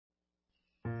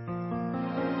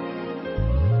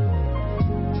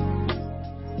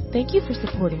Thank you for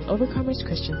supporting Overcomers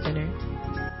Christian Center.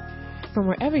 From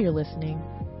wherever you're listening,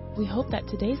 we hope that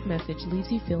today's message leaves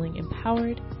you feeling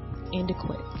empowered and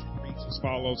equipped. Reads as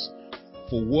follows: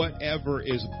 for whatever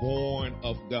is born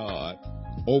of God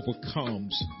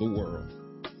overcomes the world.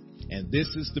 And this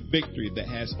is the victory that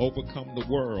has overcome the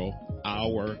world,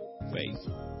 our faith.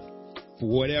 For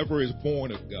whatever is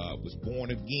born of God, was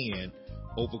born again,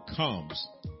 overcomes.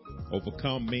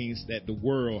 Overcome means that the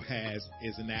world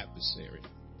is an adversary.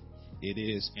 It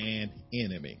is an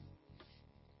enemy.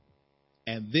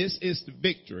 And this is the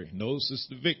victory. Notice it's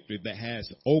the victory that has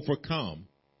overcome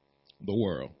the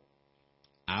world.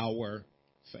 Our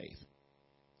faith.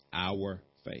 Our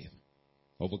faith.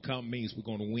 Overcome means we're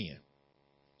going to win.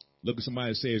 Look at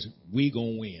somebody that says, we're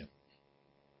going to win.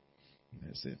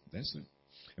 That's it. That's it.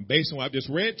 And based on what I've just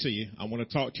read to you, I want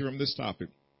to talk to you on this topic.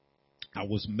 I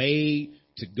was made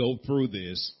to go through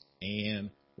this and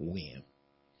win.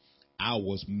 I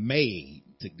was made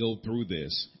to go through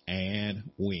this and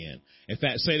win. In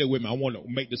fact, say that with me. I want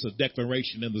to make this a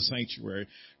declaration in the sanctuary.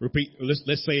 Repeat.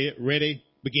 Let's say it. Ready?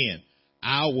 Begin.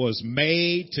 I was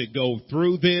made to go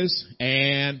through this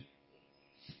and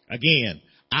again.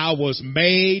 I was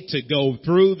made to go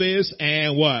through this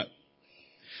and what?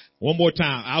 One more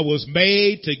time. I was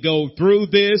made to go through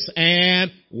this and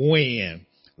win.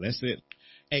 That's it.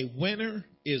 A winner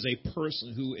is a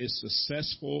person who is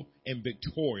successful and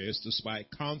victorious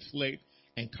despite conflict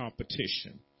and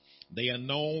competition. They are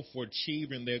known for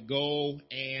achieving their goal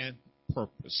and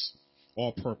purpose.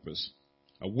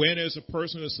 A winner is a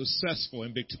person who is successful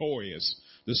and victorious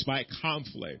despite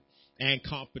conflict and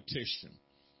competition.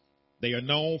 They are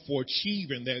known for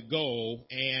achieving their goal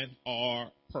and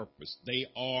our purpose. They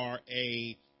are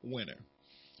a winner.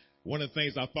 One of the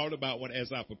things I thought about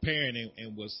as I was preparing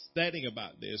and was studying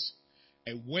about this,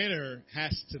 a winner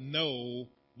has to know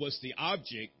what's the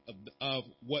object of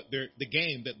what the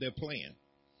game that they're playing.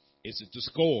 Is it to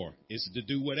score? Is it to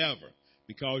do whatever?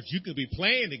 Because you could be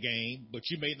playing the game, but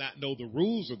you may not know the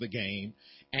rules of the game,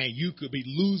 and you could be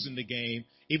losing the game,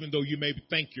 even though you may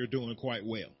think you're doing quite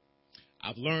well.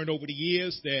 I've learned over the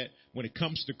years that when it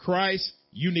comes to Christ,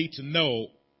 you need to know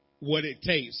what it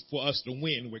takes for us to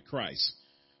win with Christ.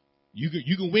 You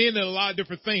can win in a lot of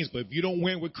different things, but if you don't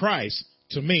win with Christ,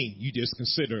 to me, you just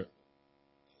consider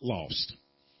lost.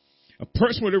 A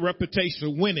person with a reputation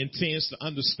of winning tends to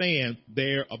understand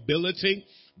their ability,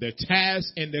 their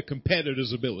task, and their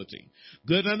competitor's ability.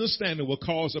 Good understanding will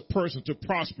cause a person to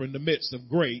prosper in the midst of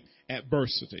great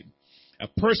adversity. A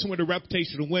person with a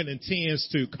reputation of winning tends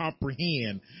to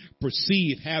comprehend,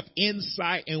 perceive, have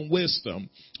insight and wisdom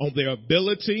on their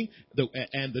ability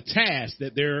and the task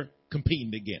that they're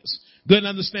competing against. Good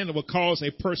understanding will cause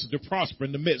a person to prosper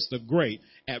in the midst of great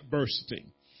adversity.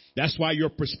 That's why your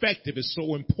perspective is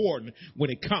so important when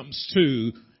it comes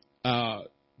to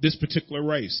this particular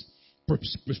race.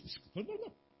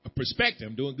 Perspective.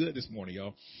 I'm doing good this morning,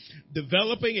 y'all.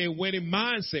 Developing a winning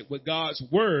mindset with God's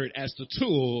word as the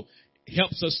tool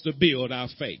helps us to build our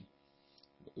faith.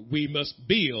 We must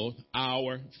build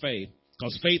our faith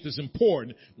because faith is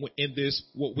important in this,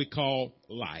 what we call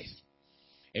life.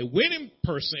 A winning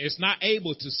person is not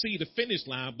able to see the finish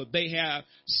line, but they have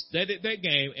studied their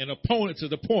game and opponent to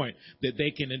the point that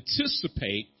they can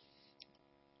anticipate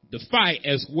the fight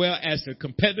as well as the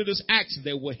competitor's action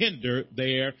that will hinder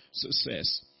their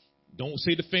success. Don't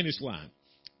see the finish line,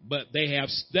 but they have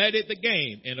studied the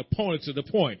game and opponent to the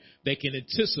point they can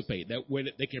anticipate that when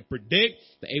they can predict,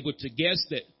 they're able to guess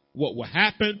that what will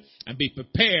happen and be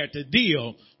prepared to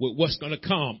deal with what's going to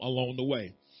come along the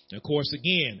way. And of course,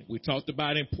 again, we talked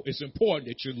about it's important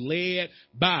that you're led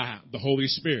by the Holy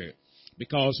Spirit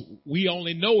because we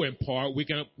only know in part. We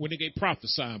can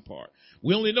prophesy in part.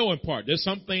 We only know in part. There's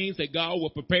some things that God will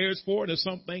prepare us for. There's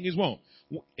some things He won't.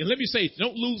 And let me say,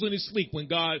 don't lose any sleep when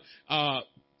God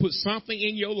put something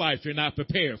in your life you're not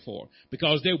prepared for,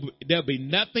 because there'll be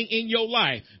nothing in your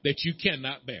life that you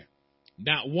cannot bear.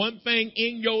 Not one thing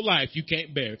in your life you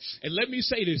can't bear. And let me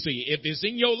say this to you. If it's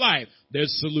in your life,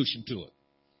 there's a solution to it.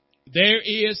 There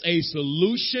is a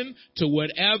solution to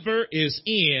whatever is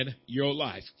in your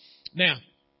life. Now,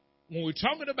 when we're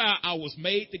talking about I was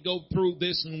made to go through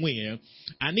this and win,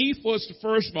 I need for us to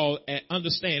first of all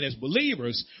understand as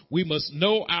believers, we must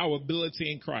know our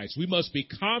ability in Christ. We must be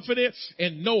confident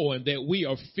in knowing that we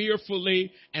are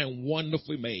fearfully and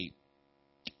wonderfully made.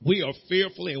 We are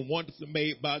fearfully and wonderfully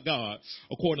made by God,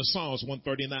 according to Psalms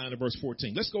 139 and verse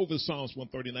 14. Let's go over to Psalms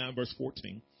 139 verse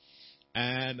 14.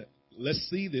 And let's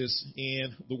see this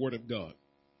in the Word of God.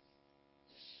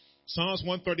 Psalms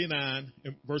 139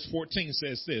 verse 14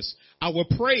 says this, I will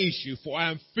praise you, for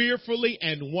I am fearfully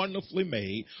and wonderfully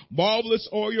made. Marvelous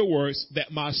are your works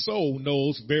that my soul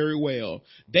knows very well.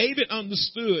 David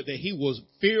understood that he was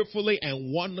fearfully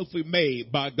and wonderfully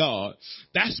made by God.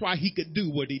 That's why he could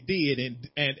do what he did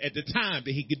and at the time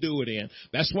that he could do it in.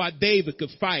 That's why David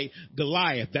could fight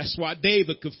Goliath. That's why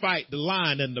David could fight the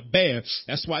lion and the bear.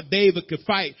 That's why David could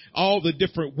fight all the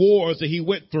different wars that he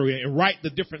went through and write the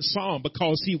different psalms,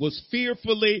 because he was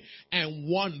fearfully and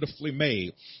wonderfully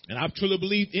made. And I truly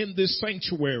believe in this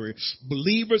sanctuary,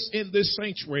 believers in this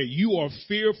sanctuary, you are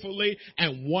fearfully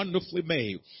and wonderfully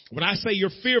made. When I say you're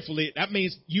fearfully, that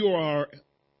means you are,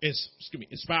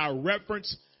 it's by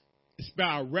reference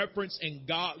and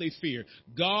godly fear.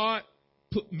 God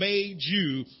made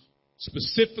you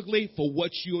specifically for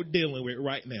what you're dealing with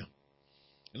right now.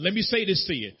 And let me say this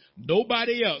to you.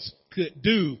 Nobody else could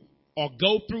do or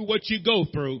go through what you go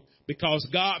through, because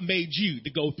God made you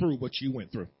to go through what you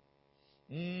went through.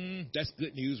 That's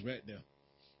good news right there.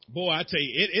 Boy, I tell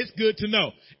you, it's good to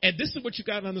know. And this is what you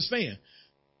got to understand.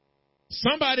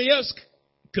 Somebody else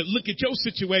could look at your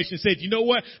situation and say, you know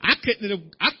what? I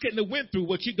couldn't have went through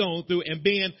what you're going through and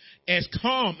being as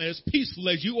calm, as peaceful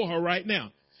as you are right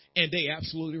now. And they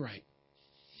absolutely right.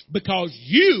 Because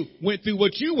you went through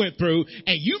what you went through,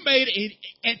 and you made it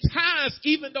at times,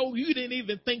 even though you didn't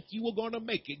even think you were going to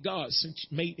make it. God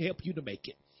help you to make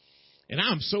it. And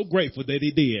I'm so grateful that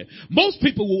he did. Most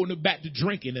people will went back to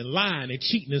drinking and lying and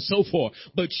cheating and so forth.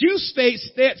 But you stayed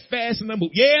steadfast in the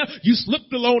move. Yeah, you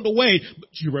slipped along the way, but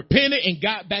you repented and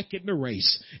got back in the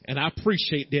race. And I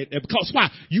appreciate that. Because why?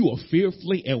 You are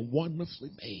fearfully and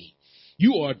wonderfully made.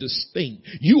 You are distinct.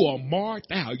 You are marked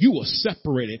out. You are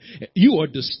separated. You are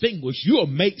distinguished. You are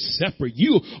made separate.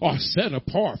 You are set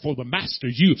apart for the master.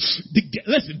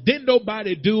 Listen, didn't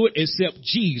nobody do it except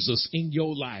Jesus in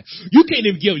your life. You can't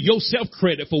even give yourself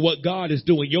credit for what God is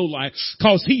doing in your life,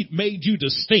 because he made you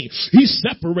distinct. He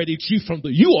separated you from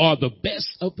you are the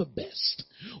best of the best.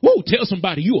 Whoa, tell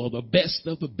somebody you are the best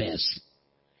of the best.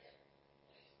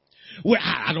 Well,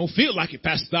 I don't feel like it,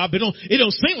 Pastor Dobbs. It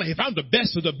don't seem like if I'm the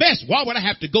best of the best, why would I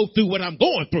have to go through what I'm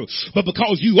going through? But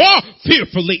because you are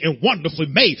fearfully and wonderfully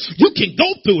made, you can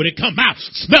go through it and come out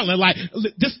smelling like,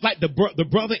 just like the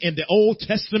brother in the Old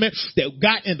Testament that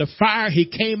got in the fire. He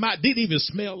came out, didn't even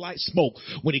smell like smoke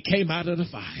when he came out of the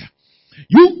fire.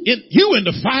 You in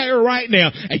the fire right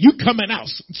now, and you coming out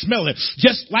smelling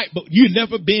just like, but you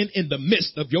never been in the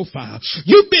midst of your fire.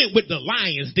 You've been with the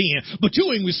lions then, but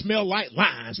you ain't even smell like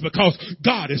lions, because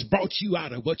God has brought you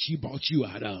out of what you brought you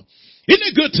out of.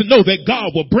 Isn't it good to know that God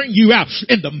will bring you out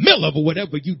in the middle of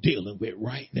whatever you're dealing with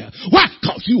right now? Why?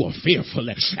 Because you are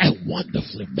fearfully and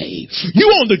wonderfully made. You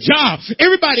on the job,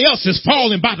 everybody else is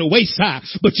falling by the wayside,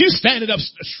 but you standing up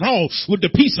strong with the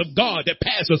peace of God that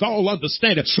passes all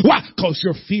understanding. Why? Because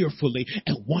you're fearfully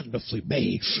and wonderfully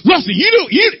made. Listen,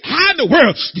 how in the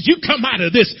world did you come out of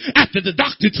this after the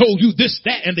doctor told you this,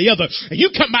 that, and the other, and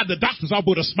you come out of the doctor's office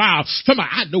with a smile? Somebody,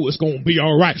 I know it's going to be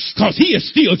all right, because he is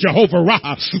still Jehovah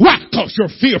Rapha. Why? Because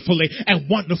you're fearfully and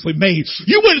wonderfully made.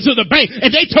 You went into the bank and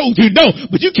they told you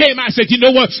no, but you came out and said, you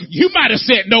know what? You might have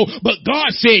said no, but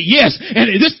God said yes.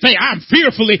 And in this thing, I'm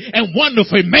fearfully and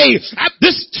wonderfully made.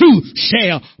 This too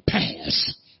shall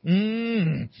pass.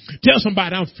 Tell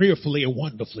somebody, I'm fearfully and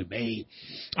wonderfully made.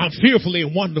 I'm fearfully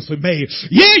and wonderfully made.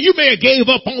 Yeah, you may have gave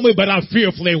up on me, but I'm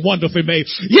fearfully and wonderfully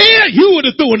made. Yeah, you would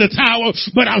have thrown in the towel,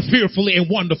 but I'm fearfully and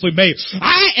wonderfully made.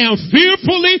 I am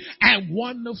fearfully and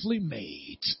wonderfully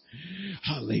made.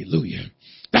 Hallelujah.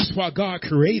 That's why God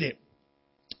created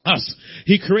us.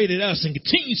 He created us and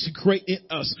continues to create in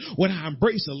us when I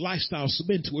embrace the lifestyle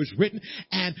submitted to his written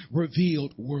and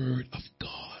revealed word of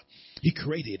God. He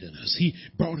created in us. He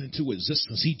brought into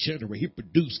existence. He generated. He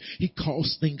produced. He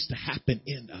caused things to happen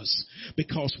in us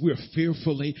because we're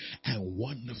fearfully and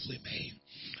wonderfully made.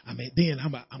 I mean, then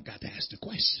I've got to ask the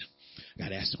question.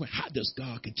 How does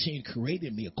God continue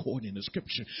creating me according to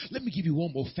Scripture? Let me give you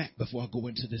one more fact before I go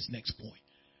into this next point.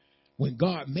 When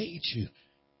God made you,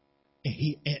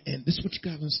 and this is what you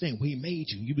got to understand. When he made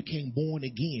you, you became born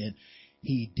again.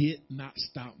 He did not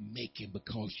stop making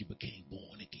because you became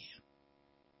born again.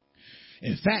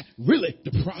 In fact, really,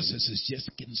 the process is just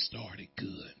getting started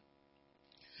good.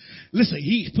 Listen,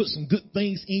 he put some good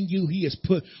things in you. He has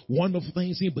put wonderful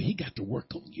things in, but he got to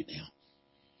work on you now.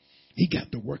 He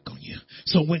got to work on you.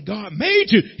 So when God made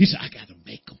you, he said, I got to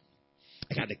make them.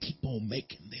 I got to keep on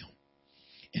making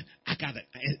them.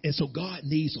 And so God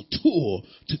needs a tool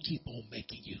to keep on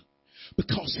making you,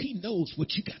 because he knows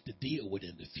what you got to deal with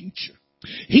in the future.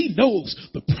 He knows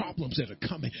the problems that are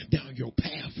coming down your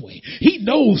pathway. He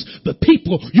knows the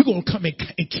people you're going to come and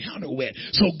encounter with.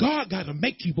 So God got to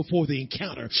make you before the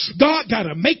encounter. God got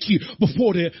to make you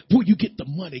before you get the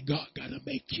money. God got to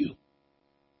make you.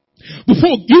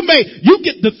 Before you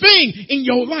get the thing in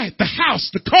your life, the house,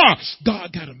 the car,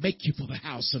 God got to make you for the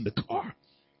house and the car.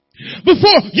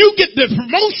 Before you get the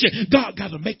promotion, God got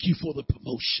to make you for the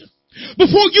promotion.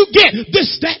 Before you get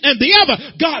this, that, and the other,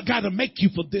 God got to make you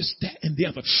for this, that, and the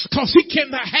other. Because he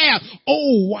cannot have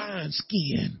old wine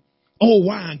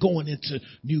going into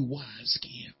new wine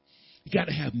skin. You got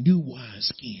to have new wine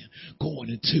skin going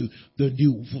into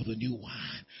for the new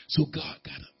wine. So God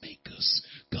got to make us.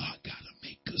 God got to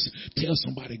make us. Tell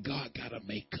somebody, God got to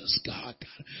make us. God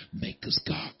got to make us.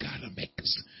 God got to make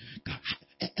us. God,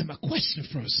 and my question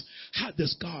first, how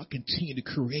does God continue to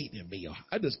create in me? Or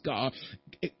how does God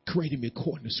create in me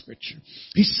according to Scripture?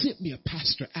 He sent me a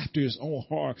pastor after his own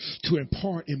heart to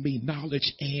impart in me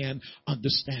knowledge and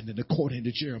understanding according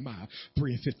to Jeremiah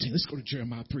 3:15. Let's go to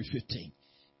Jeremiah 3:15.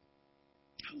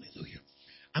 Hallelujah.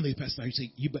 I know, Pastor, you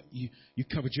say you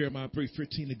cover Jeremiah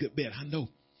 3:15 a good bit. I know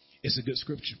it's a good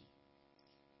scripture.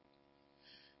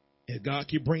 If God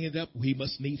keep bringing it up, he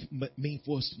must mean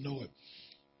for us to know it.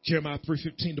 Jeremiah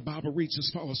 3:15, the Bible reads as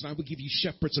follows: I will give you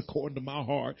shepherds according to my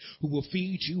heart who will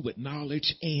feed you with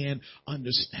knowledge and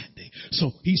understanding.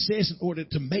 So he says in order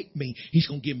to make me, he's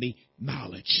going to give me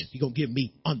knowledge. He's going to give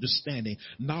me understanding.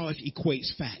 Knowledge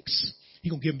equates facts.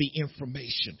 He's going to give me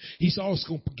information. He's also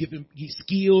going to give me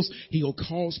skills. He's going to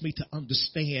cause me to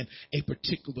understand a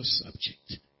particular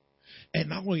subject. And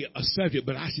not only a subject,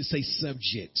 but I should say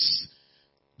subjects.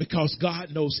 Because God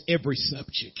knows every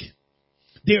subject.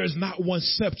 There is not one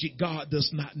subject God does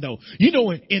not know. You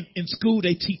know, in school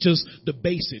they teach us the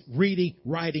basic reading,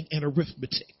 writing, and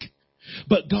arithmetic.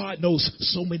 But God knows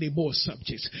so many more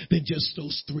subjects than just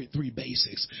those three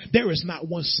basics. There is not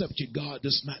one subject God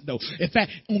does not know. In fact,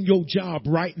 on your job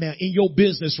right now, in your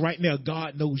business right now,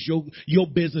 God knows your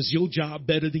business, your job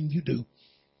better than you do.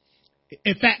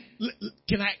 In fact,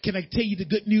 can I tell you the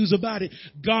good news about it?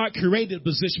 God created a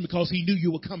position because he knew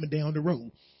you were coming down the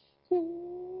road.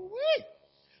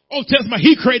 Oh, tell me,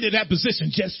 he created that position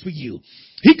just for you.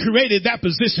 He created that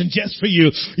position just for you.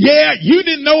 Yeah, you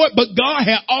didn't know it, but God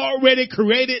had already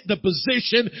created the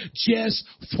position just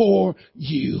for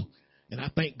you. And I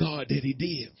thank God that he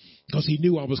did, because he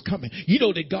knew I was coming. You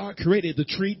know that God created the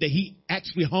tree that he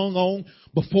actually hung on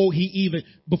before they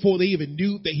even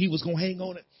knew that he was going to hang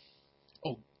on it.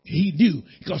 Oh, he knew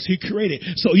because he created.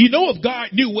 So you know, if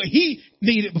God knew what he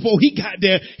needed before he got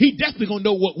there, he definitely going to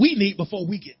know what we need before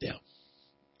we get there.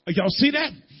 Y'all see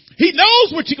that? He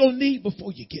knows what you're going to need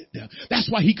before you get there. That's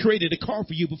why he created a car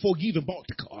for you before you even bought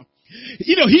the car.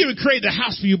 You know, he even created a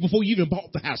house for you before you even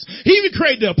bought the house. He even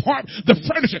created the apartment, the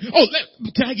furniture. Oh,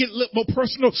 can I get a little more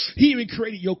personal? He even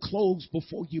created your clothes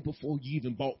before you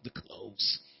even bought the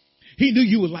clothes. He knew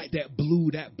you would like that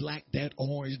blue, that black, that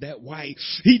orange, that white.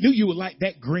 He knew you would like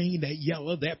that green, that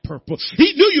yellow, that purple.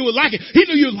 He knew you would like it. He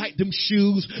knew you would like them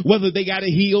shoes, whether they got a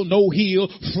heel, no heel,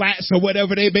 flats or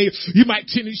whatever they may. You might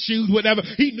tennis shoes, whatever.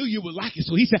 He knew you would like it.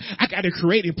 So he said, I got to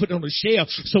create it and put it on the shelf.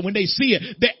 So when they see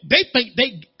it, they think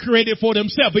they created it for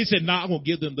themselves. But he said, I'm going to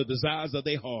give them the desires of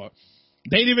their heart.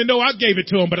 They didn't even know I gave it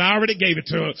to them, but I already gave it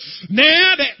to them.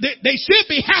 Now, they should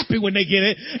be happy when they get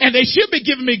it, and they should be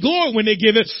giving me glory when they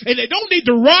give it, and they don't need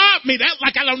to rob me. That's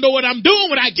like I don't know what I'm doing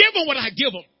when I give them what I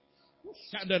give them.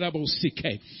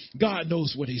 God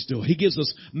knows what he's doing. He gives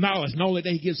us knowledge. Not only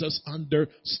that, he gives us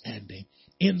understanding,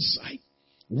 insight,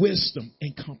 wisdom,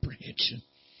 and comprehension.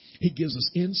 He gives us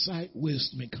insight,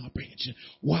 wisdom, and comprehension.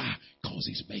 Why? Because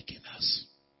he's making us.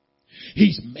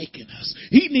 He's making us.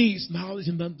 He needs knowledge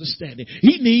and understanding.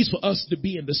 He needs for us to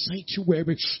be in the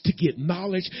sanctuary to get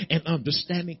knowledge and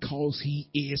understanding, because he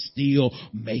is still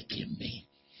making me.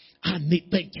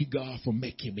 Thank you, God, for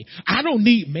making me. I don't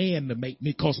need man to make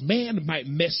me, because man might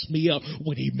mess me up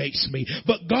when he makes me.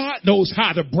 But God knows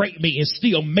how to break me and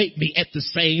still make me at the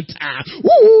same time.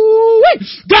 Woo-wee.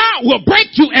 God will break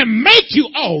you and make you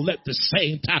all at the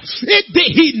same time.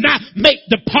 Did he not make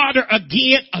the potter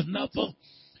again another?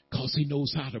 Because he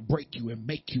knows how to break you and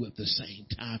make you at the same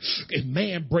time. If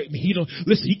man break me,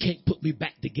 he can't put me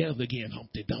back together again,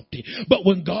 Humpty Dumpty. But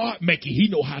when God make it, he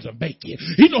know how to make it.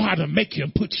 He know how to make you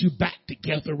and put you back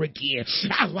together again.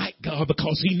 I like God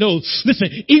because he knows, listen,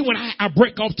 even when I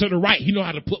break off to the right, he know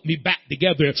how to put me back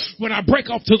together. When I break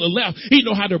off to the left, he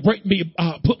know how to put me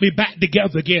back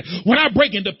together again. When I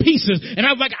break into pieces and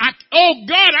I'm like, oh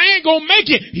God, I ain't gonna make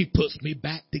it, he puts me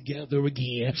back together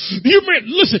again.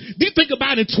 Listen, do you think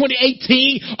about it in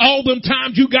 2018, all them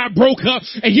times you got broke up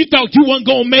and you thought you weren't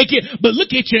going to make it. But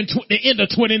look at you in the end of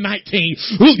 2019.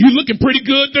 Ooh, you're looking pretty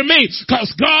good to me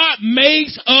because God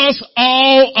makes us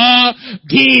all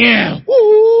again.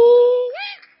 Woo!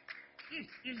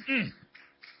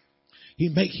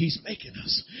 He's making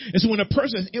us. And so when a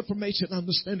person has information and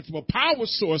understanding from a power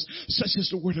source, such as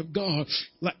the Word of God,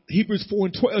 like Hebrews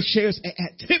 4:12 shares an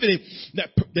activity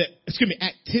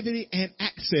activity and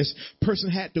access person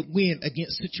had to win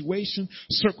against situation,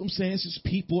 circumstances,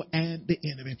 people, and the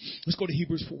enemy. Let's go to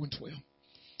Hebrews 4:12.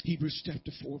 Hebrews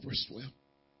chapter 4, verse 12.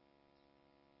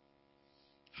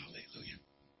 Hallelujah.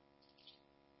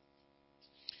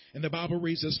 And the Bible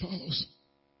reads as follows.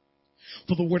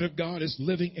 For the word of God is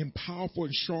living and powerful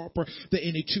and sharper than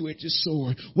any two-edged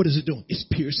sword. What is it doing? It's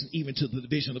piercing even to the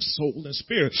division of soul and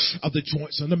spirit, of the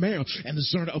joints and the marrow, and the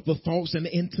discerner of the thoughts and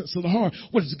the intents of the heart.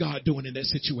 What is God doing in that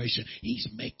situation? He's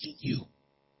making you.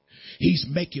 He's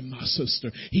making my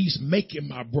sister. He's making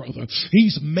my brother.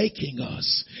 He's making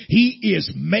us. He is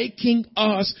making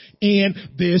us in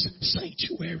this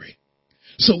sanctuary.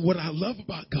 So what I love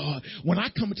about God, when I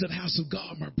come into the house of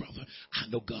God, my brother, I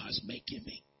know God's making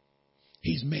me.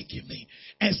 He's making me.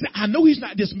 And I know he's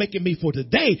not just making me for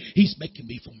today. He's making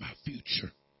me for my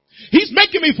future. He's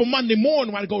making me for Monday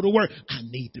morning when I go to work. I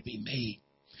need to be made.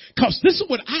 Because this is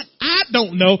what I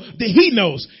don't know that he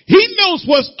knows. He knows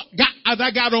I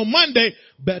got on Monday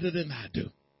better than I do.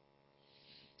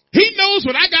 He knows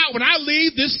what I got when I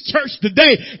leave this church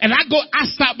today and I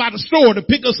stop by the store to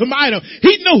pick up some items.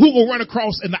 He knows who will run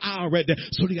across in the aisle right there.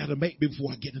 So he got to make me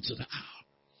before I get into the aisle.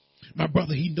 My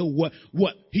brother, he know what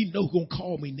he know who's going to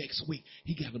call me next week.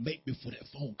 He got to make me for that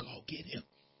phone call. Get him.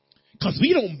 Because if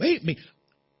he don't make me,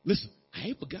 listen, I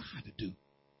ain't forgot how to do.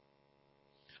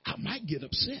 I might get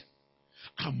upset.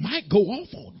 I might go off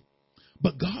on him.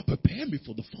 But God prepared me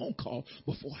for the phone call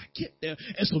before I get there.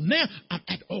 And so now I'm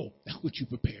at, that's what you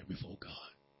prepared me for,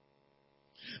 God.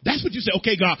 That's what you say,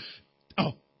 okay, God.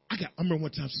 I remember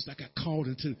one time since I got called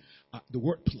into the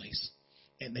workplace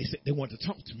and they said they wanted to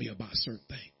talk to me about a certain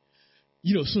thing.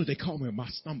 You know, as soon as they called me, my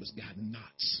stomach's got in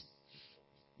knots.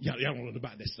 Y'all don't know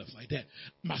about that stuff like that.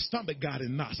 My stomach got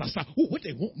in knots. I thought, what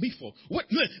they want me for? What?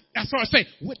 I started saying,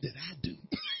 what did I do?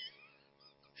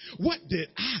 What did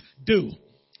I do?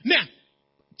 Now,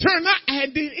 turned out I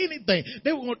hadn't did anything.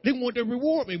 They wanted to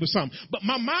reward me with something. But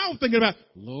my mind was thinking about,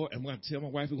 Lord, I'm going to tell my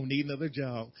wife we're going to need another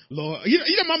job. Lord, you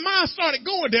know, my mind started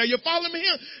going there. You're following me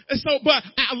here? And so, but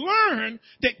I learned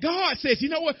that God says, you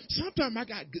know what? Sometimes I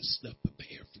got good stuff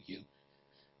prepared for you.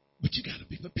 But you got to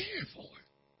be prepared for it.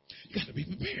 You got to be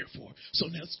prepared for it. So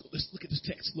now let's look at this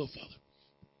text a little further.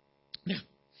 Now,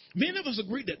 many of us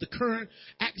agree that the current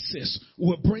access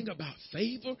will bring about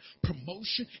favor,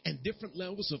 promotion, and different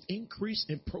levels of increase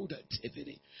in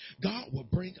productivity. God will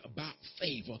bring about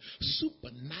favor,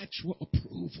 supernatural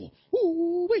approval,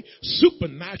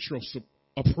 supernatural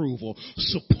approval,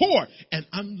 support, and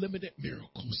unlimited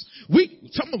miracles.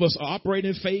 Some of us are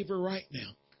operating in favor right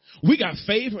now. We got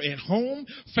favor at home,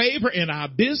 favor in our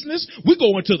business. We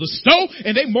go into the store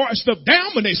and they march stuff down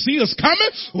when they see us coming.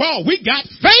 Well, we got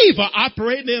favor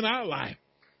operating in our life.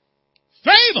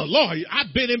 Favor, Lord.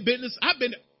 I've been in business.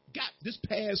 This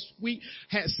past week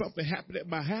had something happen at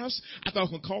my house. I thought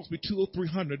it was going to cost me $200 or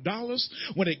 $300.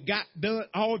 When it got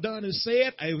all done and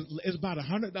said, it was about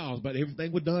 $100, but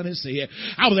everything was done and said.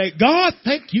 I was like, God,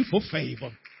 thank you for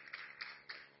favor.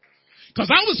 Because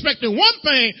I was expecting one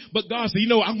thing, but God said,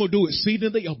 I'm going to do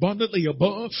exceedingly abundantly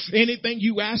above anything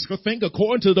you ask or think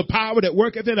according to the power that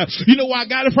worketh in us. You know where I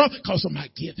got it from? Because of my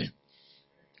giving.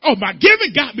 Oh, my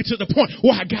giving got me to the point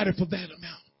where I got it for that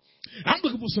amount. I'm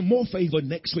looking for some more favor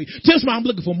next week. Just I'm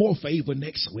looking for more favor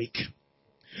next week.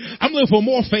 I'm looking for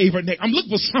more favor. I'm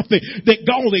looking for something that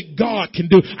only God can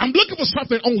do. I'm looking for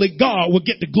something only God will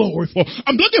get the glory for.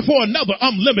 I'm looking for another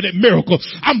unlimited miracle.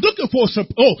 I'm looking for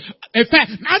in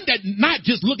fact, I'm not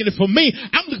just looking for me.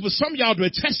 I'm looking for some of y'all to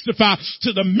testify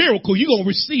to the miracle you're going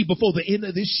to receive before the end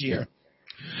of this year.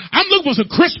 I'm looking for some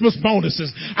Christmas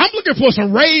bonuses. I'm looking for some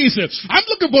raises. I'm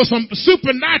looking for some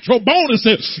supernatural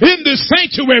bonuses in this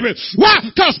sanctuary. Why?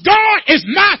 Because God is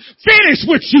not finished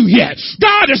with you yet.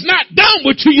 God is not done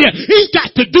with you yet. He's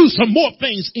got to do some more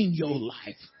things in your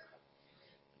life.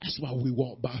 That's why we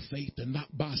walk by faith and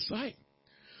not by sight.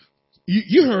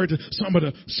 You heard some of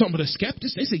the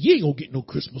skeptics. They said, you ain't going to get no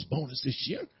Christmas bonus this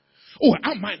year. Oh,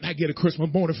 I might not get a Christmas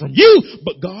bonus from you,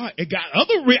 but God, it got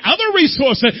other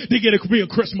resources to get a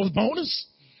Christmas bonus.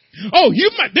 Oh,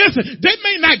 they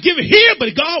may not give it here,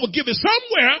 but God will give it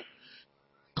somewhere.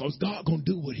 Because God gonna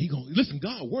do what he gonna, listen,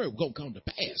 God's word gonna come to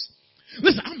pass.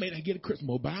 Listen, I may not get a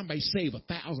Christmas, but I may save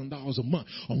 $1,000 a month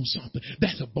on something.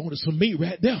 That's a bonus for me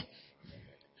right there.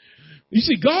 You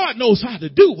see, God knows how to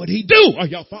do what he do. Are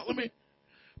y'all following me?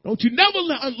 Don't you never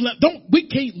we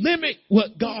can't limit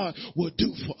what God will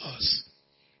do for us.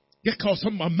 Because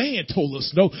a man told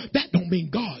us no, that don't mean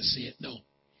God said no.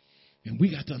 And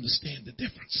we got to understand the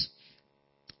difference.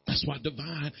 That's why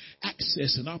divine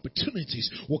access and opportunities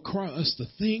require us to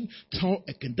think, talk,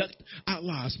 and conduct our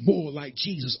lives more like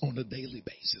Jesus on a daily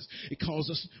basis. It calls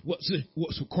us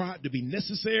what's required to be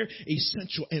necessary,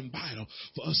 essential, and vital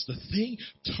for us to think,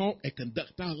 talk, and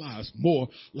conduct our lives more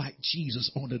like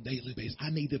Jesus on a daily basis. I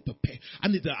need to prepare. I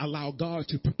need to allow God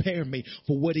to prepare me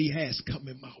for what he has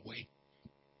coming my way.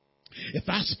 If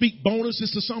I speak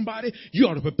bonuses to somebody, you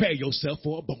ought to prepare yourself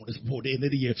for a bonus before the end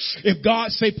of the year. If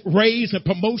God say raise and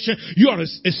promotion, you ought to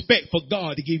expect for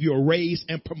God to give you a raise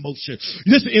and promotion.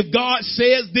 Listen, if God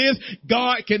says this,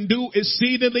 God can do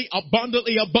exceedingly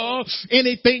abundantly above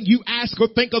anything you ask or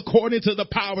think according to the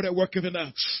power that worketh in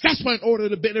us. That's why in order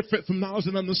to benefit from knowledge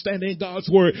and understanding God's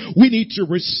word, we need to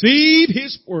receive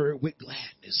his word with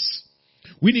gladness.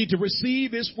 We need to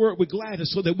receive his word with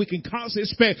gladness so that we can constantly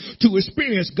expect to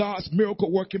experience God's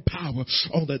miracle working power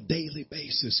on a daily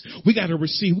basis. We got to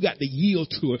receive. We got to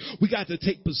yield to it. We got to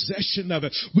take possession of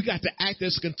it. We got to act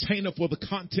as a container for the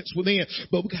contents within,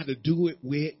 but we got to do it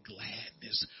with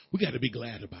gladness. We got to be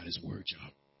glad about his word,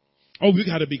 y'all. Oh, we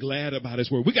got to be glad about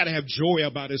his word. We got to have joy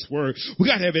about his word. We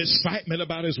got to have excitement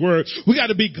about his word. We got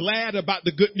to be glad about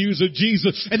the good news of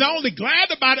Jesus. And not only glad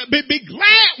about it, but be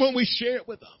glad when we share it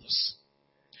with others.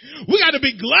 We got to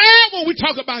be glad when we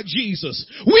talk about Jesus.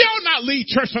 We ought not leave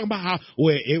church talking about how,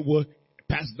 well, it was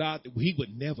Pastor Dobbs, he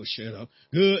would never shut up.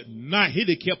 Good night. He'd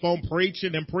have kept on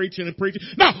preaching and preaching and preaching.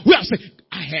 No, we ought to say,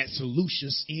 I had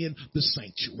solutions in the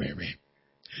sanctuary.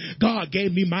 God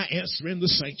gave me my answer in the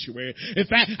sanctuary. In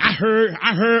fact, I heard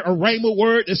a rhema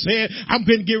word that said, I'm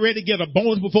going to get ready to get a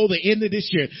bonus before the end of this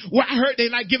year. Well, I heard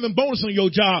they're not giving bonus on your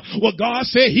job. Well, God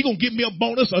said he going to give me a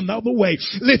bonus another way.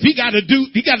 If he got to do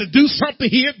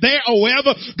something here, there, or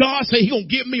wherever, God said he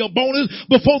going to give me a bonus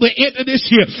before the end of this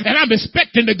year. And I'm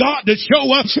expecting the God to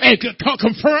show up and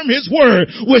confirm his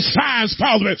word with signs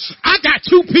following. I got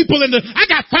 2 people I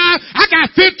got 5, I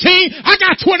got 15, I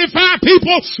got 25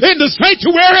 people in the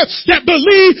sanctuary that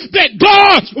believe that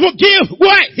God will give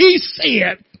what he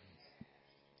said.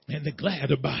 And they're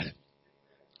glad about it.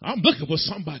 I'm looking for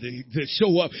somebody to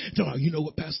show up. So, you know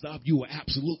what, Pastor Dobbs, you were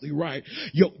absolutely right.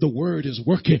 The word is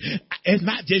working. It's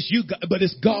not just you, but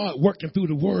it's God working through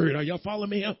the word. Are y'all following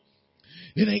me?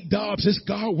 It ain't Dobbs, it's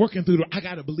God working through I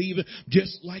got to believe it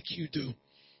just like you do.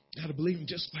 Got to believe him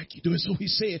just like you do. And so he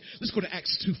said, let's go to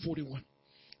Acts 2:41.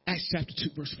 Acts chapter 2,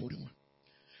 verse 41.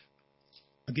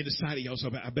 I'm getting excited, y'all, so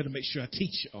I better make sure I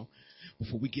teach y'all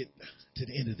before we get to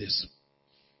the end of this.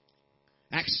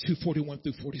 Acts 2:41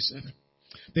 through 47.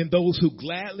 Then those who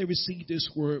gladly received this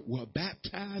word were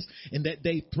baptized, and that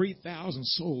day 3,000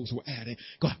 souls were added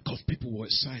because people were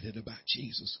excited about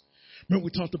Jesus. Remember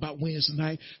we talked about Wednesday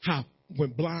night how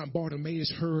when blind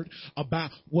Bartimaeus heard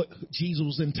about what Jesus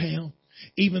was in town,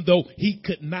 even though he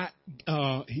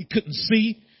couldn't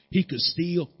see, he could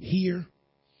still hear.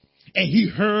 And he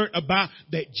heard about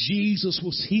that Jesus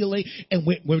was healing. And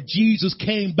when Jesus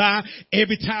came by,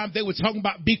 every time they were talking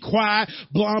about be quiet,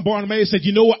 blind Bartimaeus said,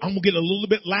 you know what? I'm going to get a little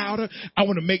bit louder. I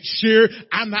want to make sure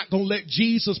I'm not going to let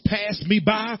Jesus pass me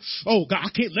by. Oh, God, I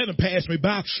can't let him pass me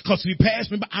by, because if he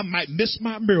passed me by, I might miss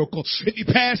my miracle. If he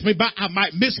passed me by, I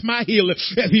might miss my healing.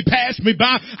 If he passed me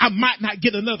by, I might not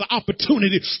get another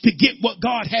opportunity to get what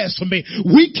God has for me.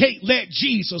 We can't let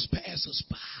Jesus pass us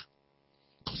by,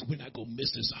 because we're not going to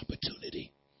miss this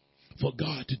opportunity for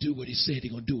God to do what he said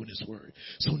he's going to do in his word.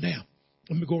 So now,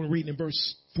 let me go and read in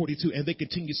verse 42. And they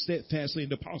continued steadfastly in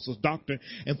the apostles' doctrine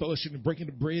and fellowship and breaking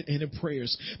the bread and in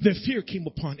prayers. Then fear came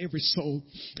upon every soul,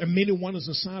 and many wonders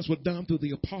and signs were done through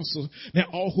the apostles. Now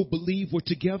all who believed were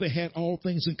together, had all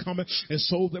things in common, and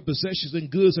sold their possessions and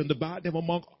goods, and divided them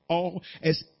among all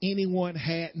as anyone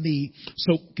had need.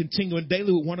 So continuing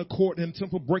daily with one accord in the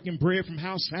temple, breaking bread from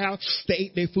house to house, they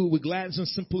ate their food with gladness and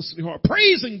simplicity of heart,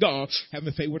 praising God,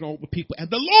 having favor with all the people. And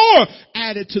the Lord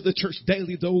added to the church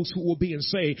daily those who were being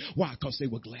saved. Why? Because they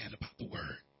were glad about the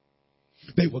word.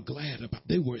 They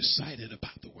were excited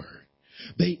about the word.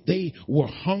 They were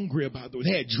hungry about the word.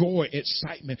 They had joy,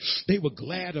 excitement. They were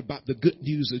glad about the good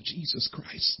news of Jesus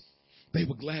Christ. They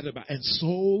were glad about, and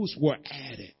souls were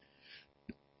added.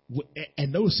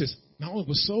 And notice this, not only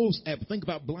were souls added, think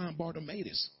about blind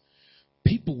Bartimaeus.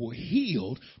 People were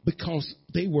healed because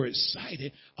they were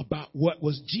excited about what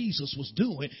Jesus was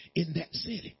doing in that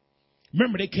city.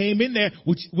 Remember, they came in there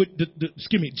with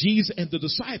Jesus and the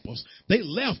disciples. They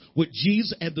left with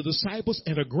Jesus and the disciples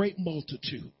and a great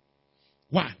multitude.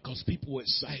 Why? Because people were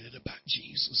excited about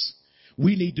Jesus.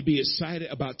 We need to be excited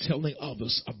about telling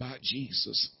others about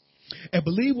Jesus. And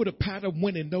believe with a pattern of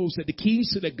winning knows that the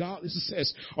keys to their godly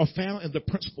success are found in the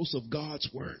principles of God's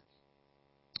word.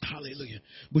 Hallelujah.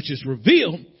 Which is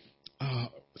revealed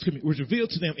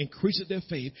to them, increasing their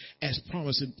faith as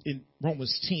promised in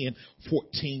Romans 10,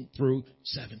 14 through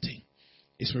 17.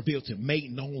 It's revealed to them,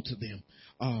 made known to them.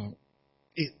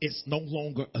 It's no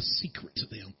longer a secret to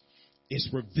them. It's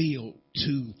revealed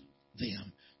to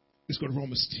them. Let's go to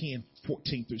Romans 10,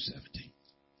 14 through 17.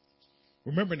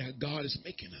 Remember that God is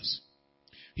making us.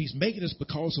 He's making us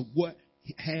because of what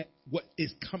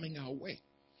is coming our way.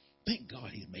 Thank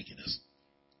God he's making us.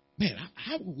 Man,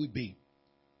 how would we be?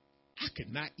 I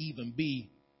could not even be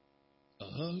a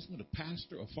husband, a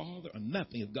pastor, a father, or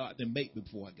nothing if God didn't make me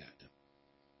before I got there.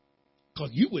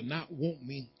 Because you would not want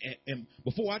me. And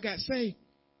before I got saved,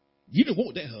 you didn't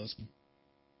want that husband.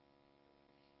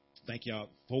 Thank y'all.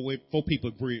 Four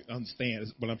people understand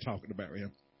what I'm talking about right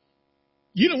here.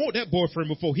 You didn't want that boyfriend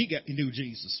before he knew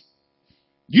Jesus.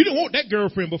 You didn't want that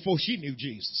girlfriend before she knew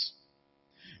Jesus.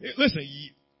 Listen,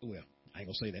 well, I ain't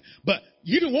going to say that. But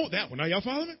you didn't want that one. Are y'all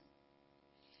following me?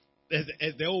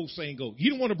 As the old saying goes,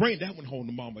 you don't want to bring that one home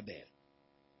to mom or dad.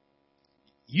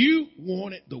 You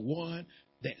wanted the one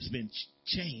that's been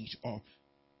changed or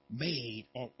made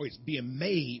or it's being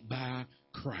made by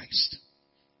Christ.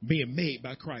 Being made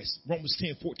by Christ. Romans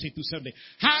 10, 14 through 17.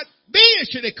 How then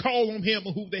should they call on him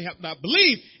who they have not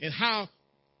believed? And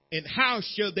how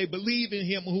shall they believe in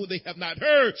him who they have not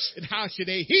heard? And how should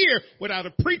they hear without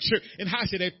a preacher? And how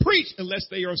should they preach unless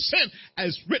they are sent?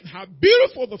 As written, how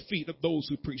beautiful the feet of those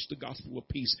who preach the gospel of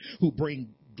peace, who bring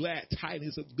glad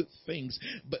tidings of good things.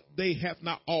 But they have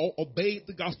not all obeyed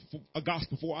the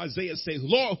gospel. For Isaiah says,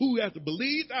 Lord, who hath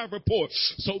believed our report?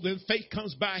 So then faith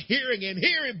comes by hearing, and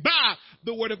hearing by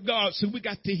the word of God. So we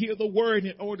got to hear the word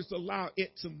in order to allow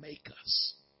it to make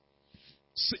us.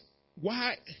 See,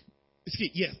 why?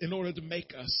 Yes, in order to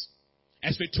make us.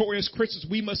 As victorious Christians,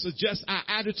 we must adjust our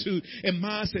attitude and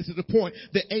mindset to the point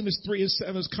that Amos 3 and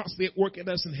 7 is constantly at work in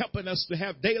us and helping us to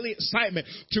have daily excitement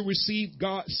to receive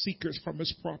God's secrets from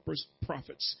his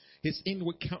prophets, his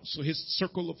inward counsel, his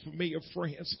circle of familiar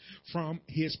friends from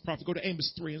his prophet. Go to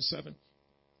Amos 3 and 7.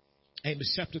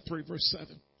 Amos chapter 3, verse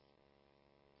 7.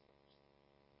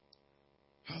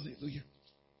 Hallelujah.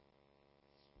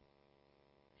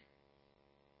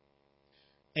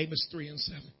 Amos 3 and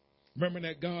 7. Remember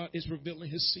that God is revealing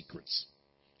his secrets.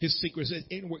 His secrets, his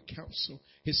inward counsel,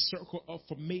 his circle of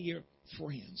familiar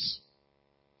friends.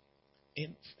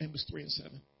 In Amos 3 and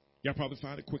 7. Y'all probably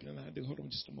find it quicker than I do. Hold on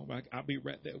just a moment. I'll be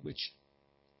right there with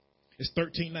you. It's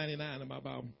 $13.99 in my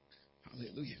Bible.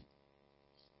 Hallelujah.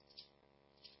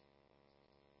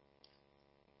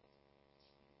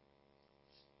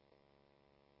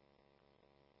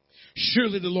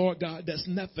 Surely the Lord God does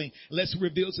nothing unless he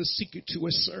reveals his secret to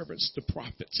his servants, the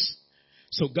prophets.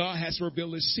 So God has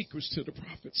revealed his secrets to the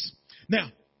prophets.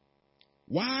 Now,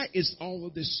 why is all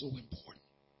of this so important?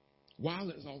 Why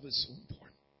is all this so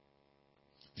important?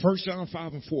 1 John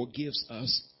 5 and 4 gives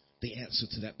us the answer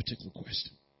to that particular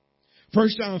question. 1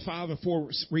 John 5 and 4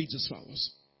 reads as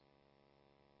follows.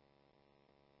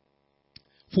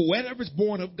 For whatever is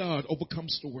born of God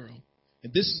overcomes the world.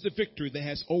 And this is the victory that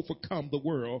has overcome the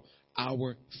world,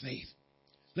 our faith.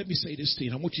 Let me say this to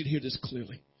you, and I want you to hear this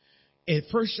clearly. In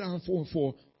 1 John 4 and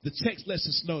 4, the text lets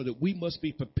us know that we must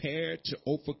be prepared to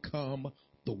overcome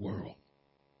the world.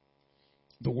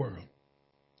 The world.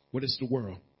 What is the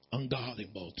world? Ungodly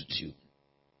multitude.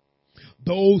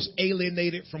 Those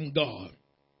alienated from God.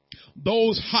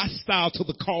 Those hostile to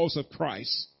the cause of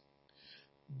Christ.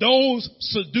 Those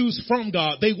seduced from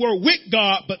God. They were with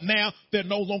God, but now they're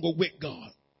no longer with God.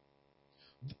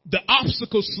 The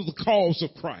obstacles to the cause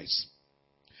of Christ.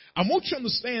 I want you to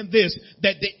understand this,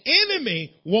 that the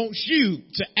enemy wants you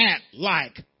to act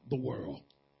like the world.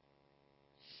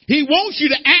 He wants you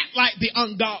to act like the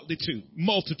ungodly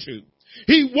multitude.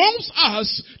 He wants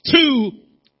us to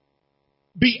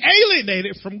be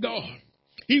alienated from God.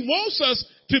 He wants us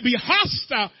to be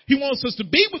hostile. He wants us to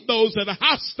be with those that are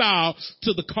hostile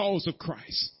to the cause of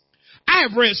Christ. I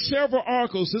have read several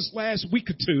articles this last week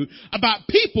or two about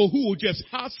people who are just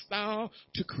hostile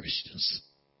to Christians.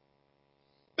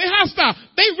 They're hostile.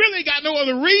 They really got no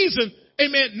other reason,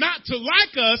 amen, not to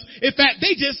like us. In fact,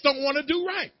 they just don't want to do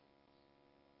right.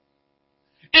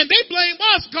 And they blame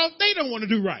us because they don't want to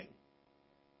do right.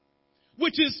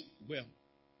 Which is, well,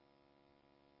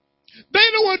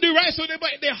 they don't want to do right, so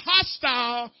they're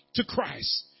hostile to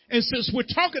Christ. And since we're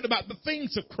talking about the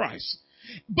things of Christ,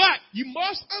 but you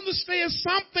must understand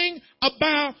something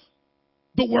about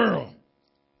the world.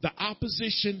 The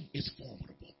opposition is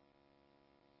formidable.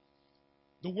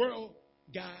 The world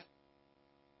got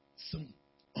some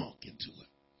unk into it.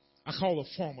 I call it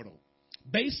formidable.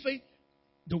 Basically,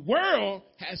 the world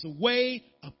has a way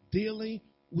of dealing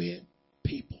with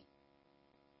people.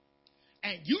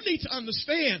 And you need to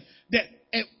understand that,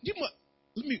 and you must,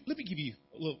 let me give you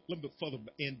a little bit further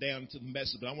down to the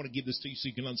message, but I want to give this to you so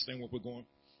you can understand where we're going.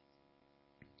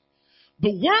 The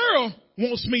world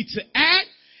wants me to act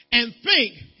and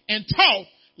think and talk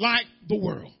like the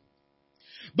world.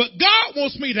 But God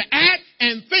wants me to act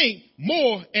and think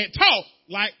more and talk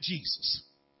like Jesus.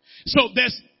 So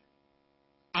there's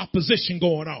opposition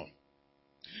going on.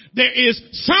 There is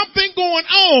something going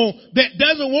on that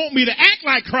doesn't want me to act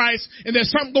like Christ, and there's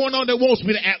something going on that wants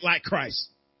me to act like Christ.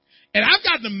 And I've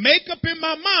got to make up in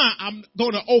my mind I'm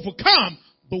going to overcome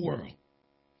the world.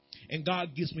 And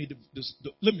God gives me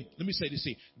let me say this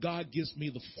here. God gives me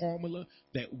the formula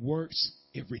that works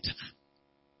every time.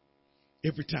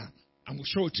 Every time. I'm going to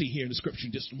show it to you here in the scripture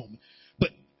in just a moment. But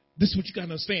this is what you got to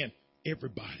understand.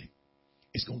 Everybody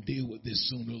is going to deal with this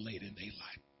sooner or later in their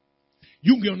life.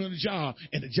 You can get on the job,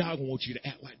 and the job will want you to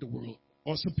act like the world.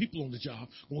 Or some people on the job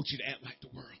want you to act like the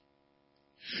world.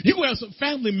 You will have some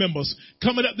family members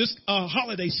coming up this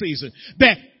holiday season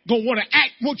that going to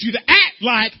want you to act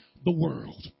like the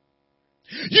world.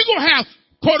 You're going to have,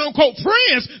 quote unquote,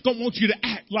 friends going to want you to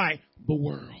act like the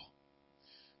world.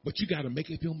 But you got to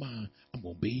make up your mind. I'm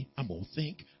going to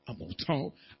think, I'm going to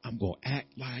talk, I'm going to act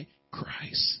like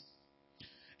Christ.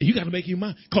 And you got to make your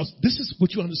mind, because this is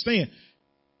what you understand.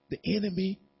 The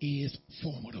enemy is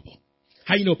formidable.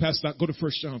 How you know, Pastor Doc? Go to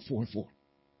 1 John 4:4.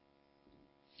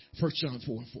 1 John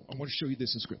 4:4. I want to show you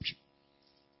this in Scripture.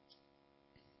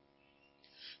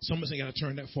 Someone say, I got to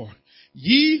turn that far.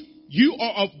 You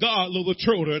are of God, little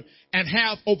children, and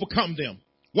have overcome them.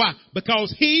 Why?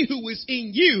 Because he who is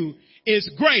in you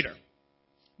is greater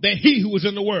than he who is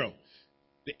in the world.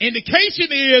 The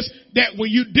indication is that when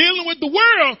you're dealing with the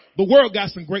world got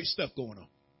some great stuff going on.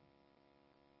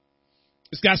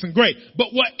 It's got some great. But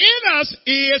what in us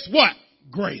is what?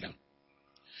 Greater.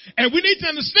 And we need to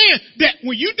understand that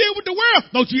when you deal with the world,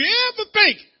 don't you ever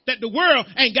think that the world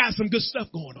ain't got some good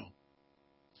stuff going on.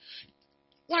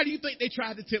 Why do you think they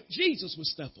tried to tempt Jesus with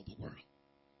stuff of the world?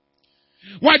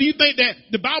 Why do you think that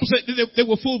the Bible said that they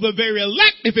will fool the very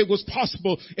elect if it was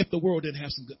possible if the world didn't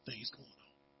have some good things going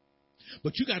on?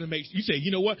 But you got to you say,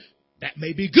 you know what? That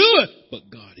may be good, but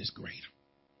God is greater.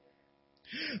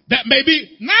 That may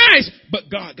be nice, but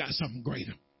God got something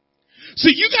greater. So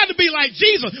you got to be like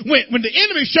Jesus. When the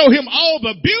enemy showed him all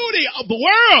the beauty of the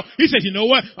world, he said, you know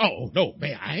what? Oh, no,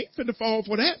 man, I ain't finna fall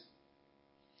for that.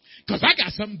 Because I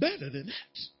got something better than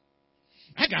that.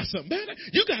 I got something better.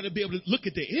 You got to be able to look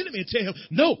at the enemy and tell him,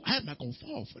 no, I'm not going to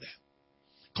fall for that.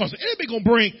 Because the enemy going to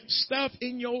bring stuff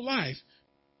in your life.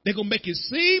 They're going to make it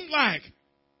seem like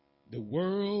the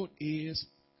world is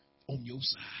on your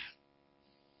side.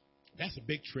 That's a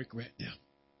big trick right there.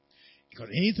 Because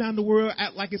anytime the world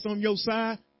act like it's on your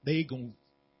side, they going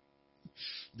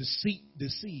to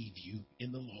deceive you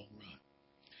in the long run.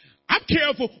 I'm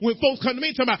careful when folks come to me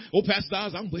and talk about, oh, Pastor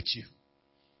Dobbs, I'm with you.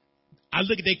 I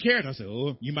look at their character and I say,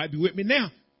 oh, you might be with me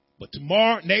now. But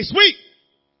tomorrow, next week,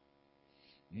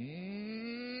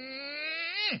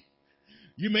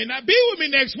 you may not be with me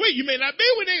next week. You may not be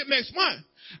with me next month.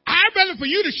 I'd rather for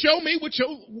you to show me with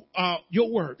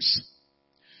your works.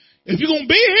 If you're going to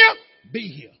be here, be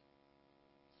here.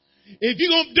 If you're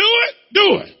going to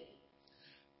do it.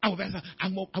 Oh,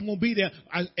 I'm going to be there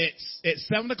at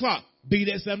 7 o'clock. Be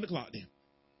there at 7 o'clock then.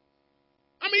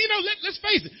 I mean, let's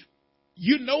face it.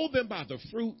 You know them by the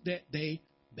fruit that they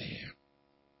bear.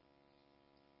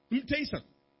 Let me tell you something.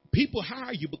 People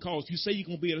hire you because you say you're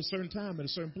going to be at a certain time in a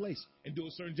certain place and do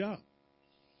a certain job.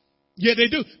 Yeah, they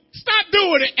do. Stop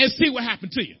doing it and see what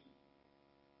happened to you.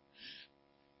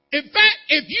 In fact,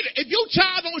 if your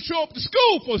child don't show up to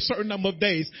school for a certain number of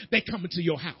days, they come into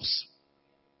your house.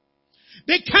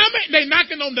 They coming, they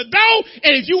knocking on the door,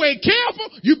 and if you ain't careful,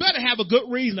 you better have a good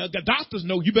reason. The doctors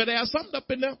know you better have something up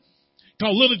in there.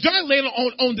 Because little John laying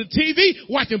on the TV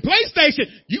watching PlayStation,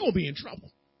 you're going to be in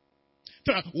trouble.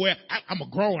 So, well, I'm a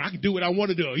grown, I can do what I want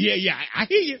to do. Yeah, I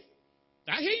hear you.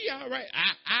 I hear you, all right.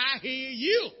 I hear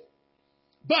you.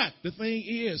 But the thing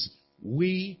is,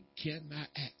 we cannot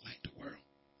act like the world.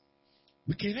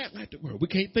 We can't act like the world. We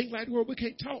can't think like the world. We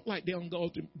can't talk like the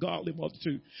ungodly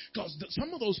multitude. Because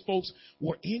some of those folks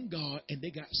were in God and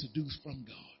they got seduced from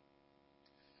God.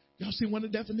 Y'all see one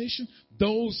of the definitions?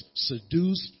 Those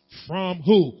seduced from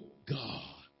who?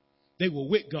 God. they were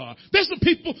with God. There's some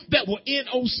people that were in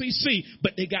OCC,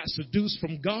 but they got seduced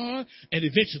from God, and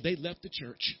eventually they left the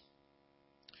church.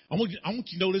 I want you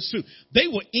to know this too. They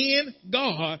were in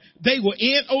God. They were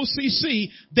in OCC.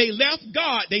 They left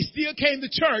God. They still came to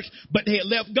church, but they had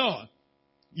left God.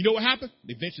 You know what happened?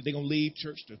 Eventually they're going to leave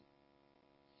church too.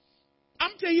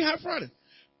 I'm telling you how funny.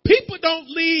 People don't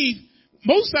leave.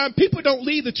 Most times people don't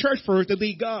leave the church first. They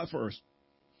leave God first.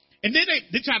 And then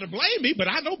they try to blame me, but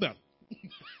I know better.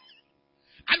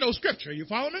 I know scripture. You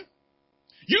follow me?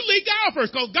 You leave God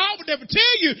first, because God would never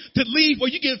tell you to leave where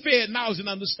you get fed knowledge and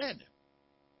understanding.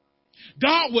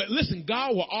 God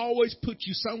will always put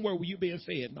you somewhere where you're being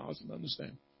fed knowledge and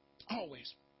understanding.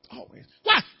 Always. Always.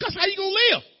 Why? Because how you going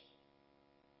to live?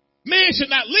 Man should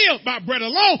not live by bread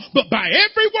alone, but by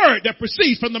every word that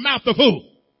proceeds from the mouth of who?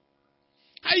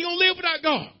 How you going to live without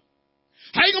God?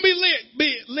 How you going to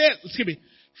be led?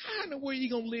 How in the world are you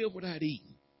going to live without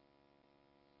eating?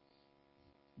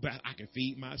 But I can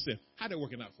feed myself. How that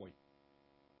working out for you?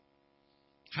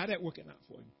 How that working out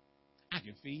for you? I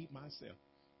can feed myself.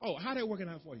 Oh, how that working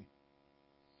out for you?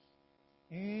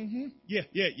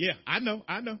 Yeah. I know.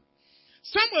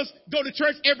 Some of us go to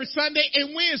church every Sunday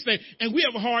and Wednesday, and we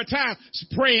have a hard time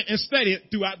praying and studying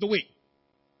throughout the week.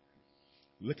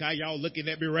 Look how y'all looking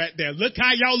at me right there. Look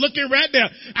how y'all looking right there.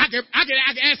 I can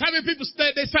ask how many people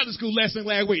studied their Sunday school lesson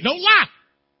last week. Don't lie.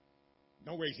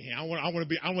 Don't raise your hand. I want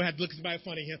to have to look at somebody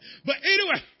funny here. But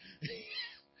anyway,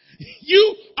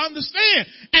 you understand.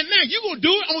 And now you're going to do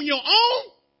it on your own?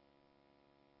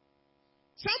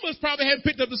 Some of us probably hadn't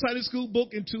picked up the Sunday school book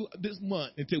until this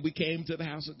month, until we came to the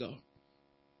house of God.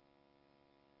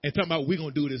 And talking about we're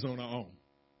going to do this on our own.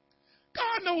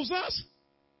 God knows us.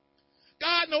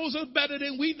 God knows us better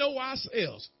than we know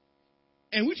ourselves.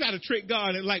 And we try to trick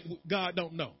God and like God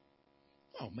don't know.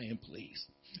 Oh, man, please.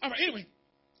 All right, anyway.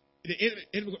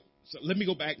 So let me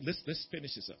go back. Let's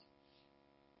finish this up.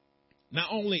 Not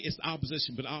only is the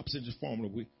opposition, but the opposition is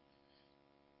formidable.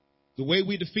 The way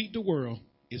we defeat the world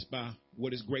is by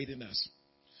what is great in us.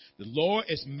 The Lord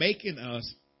is making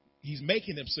us, he's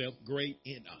making himself great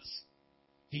in us.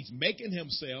 He's making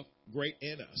himself great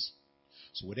in us.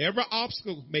 So whatever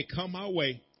obstacle may come our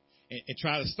way and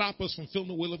try to stop us from feeling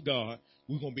the will of God,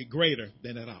 we're going to be greater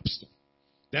than that obstacle.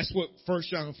 That's what 1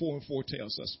 John 4:4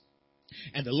 tells us.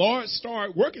 And the Lord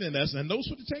started working in us, and notice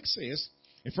what the text says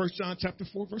in 1 John chapter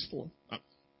 4, verse 4,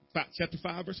 chapter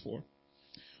 5, verse 4.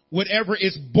 Whatever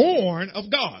is born of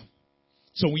God.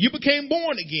 So when you became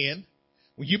born again,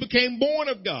 when you became born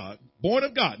of God,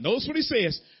 notice what he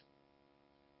says.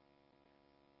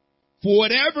 For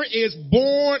whatever is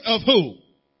born of who?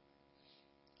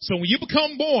 So when you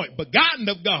become born, begotten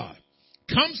of God,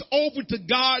 comes over to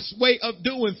God's way of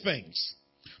doing things.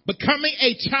 Becoming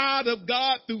a child of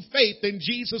God through faith in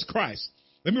Jesus Christ.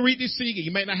 Let me read this to you again.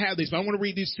 You may not have this, but I want to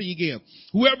read this to you again.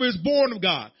 Whoever is born of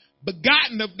God,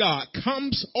 begotten of God,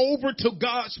 comes over to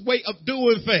God's way of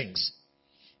doing things.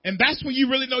 And that's when you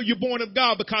really know you're born of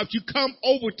God, because you come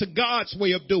over to God's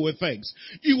way of doing things.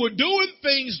 You were doing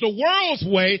things the world's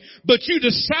way, but you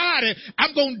decided,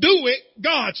 I'm going to do it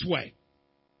God's way.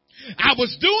 I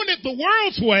was doing it the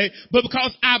world's way, but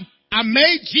because I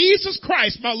made Jesus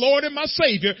Christ my Lord and my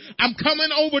Savior, I'm coming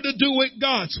over to do it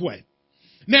God's way.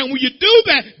 Now, when you do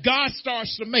that, God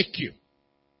starts to make you.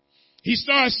 He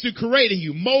starts to create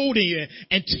you, molding you,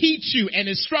 and teach you and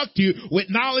instruct you with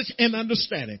knowledge and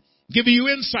understanding. Giving you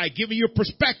insight, giving you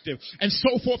perspective, and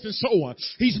so forth and so on.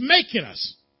 He's making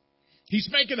us. He's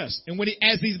making us. And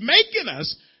as he's making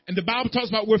us, and the Bible talks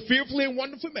about we're fearfully and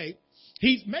wonderfully made,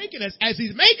 he's making us. As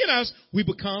he's making us, we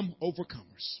become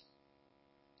overcomers.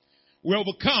 We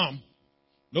overcome.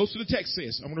 Notice what the text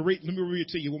says. Let me read it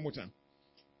to you one more time.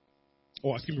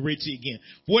 Let me read it to you again.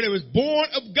 For whatever is born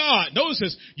of God. Notice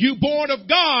this. You born of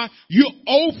God, you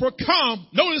overcome.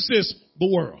 Notice this. The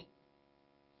world.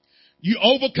 You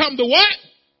overcome the what?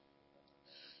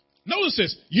 Notice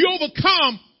this. You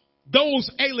overcome those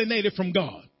alienated from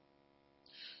God.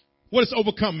 What does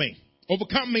overcome mean?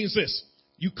 Overcome means this.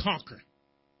 You conquer.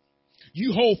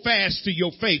 You hold fast to your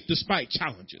faith despite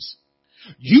challenges.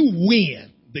 You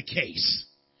win the case.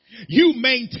 You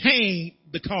maintain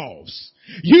the cause.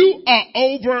 You are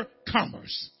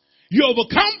overcomers. You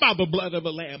overcome by the blood of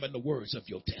the Lamb and the words of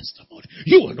your testimony.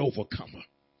 You are an overcomer.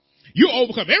 You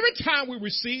overcome. Every time we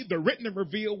receive the written and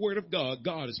revealed word of God,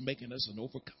 God is making us an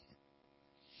overcomer.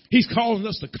 He's causing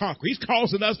us to conquer. He's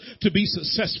causing us to be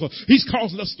successful. He's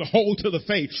causing us to hold to the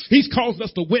faith. He's causing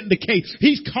us to win the case.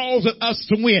 He's causing us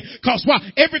to win. Because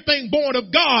why? Everything born of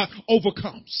God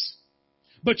overcomes.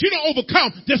 But you don't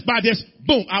overcome just by this,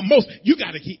 boom, you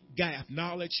got to have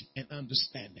knowledge and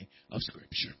understanding of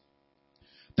Scripture.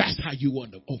 That's how how you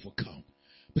want to overcome.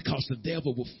 Because the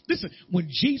devil will, listen, when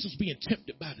Jesus was being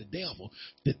tempted by the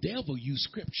devil used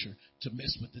scripture to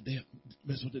mess with the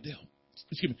devil.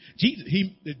 Excuse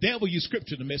me. The devil used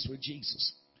scripture to mess with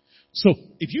Jesus. So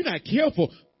if you're not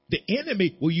careful, the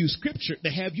enemy will use scripture to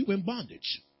have you in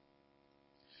bondage.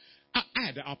 I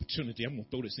had the opportunity, I'm going to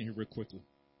throw this in here real quickly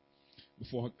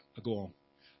before I go on.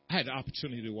 I had the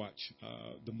opportunity to watch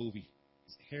the movie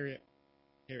Harriet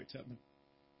Tubman.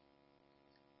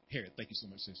 Harriet, thank you so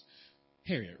much, sis.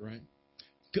 Harriet, right?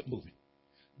 Good movie.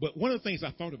 But one of the things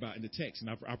I thought about in the text, and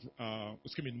I've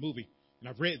the movie, and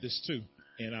I've read this too,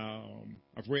 and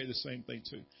I've read the same thing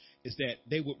too, is that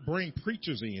they would bring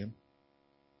preachers in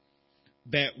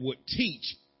that would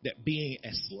teach that being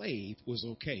a slave was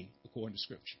okay according to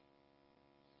Scripture.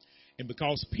 And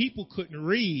because people couldn't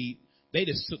read, they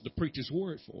just took the preacher's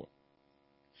word for it.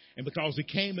 And because it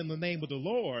came in the name of the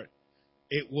Lord,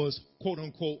 it was quote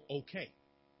unquote okay.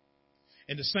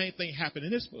 And the same thing happened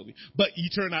in this movie. But you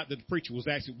turned out that the preacher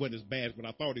wasn't as bad as what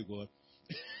I thought he was.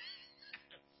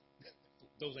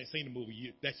 Those ain't seen the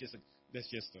movie, that's just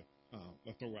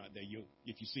a throw out there.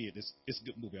 If you see it, it's a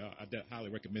good movie. I highly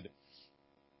recommend it.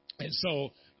 And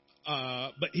so,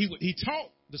 but he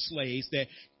taught the slaves that,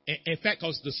 in fact,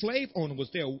 because the slave owner was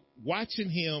there watching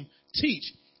him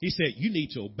teach, he said, you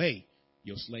need to obey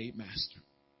your slave master.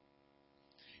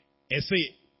 And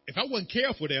see, if I wasn't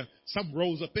careful there, something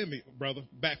rose up in me, brother,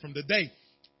 back from the day.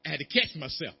 I had to catch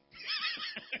myself.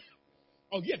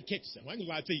 Oh, you have to catch yourself. I ain't gonna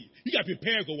lie to you. You got to be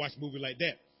prepared to go watch a movie like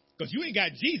that. Because you ain't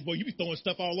got Jesus, boy. You be throwing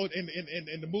stuff all over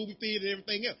in the movie theater and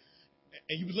everything else.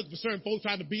 And you be looking for certain folks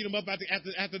trying to beat them up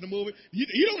after the movie.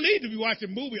 You don't need to be watching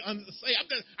a movie.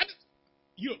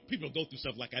 People don't go through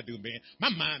stuff like I do, man. My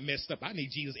mind messed up. I need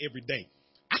Jesus every day.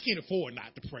 I can't afford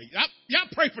not to pray. Y'all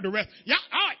pray for the rest. All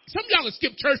right, some of y'all will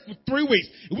skip church for 3 weeks,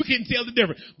 and we can't tell the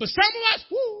difference. But some of us,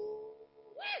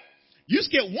 you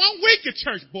skip 1 week of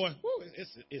church, boy.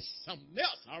 It's something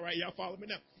else. All right, y'all follow me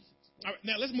now. All right,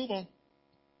 now let's move on.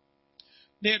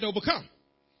 They had to overcome.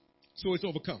 So it's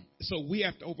overcome. So we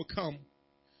have to overcome.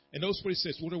 And notice what it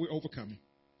says. What are we overcoming?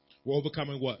 We're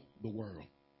overcoming what? The world.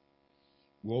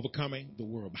 We're overcoming the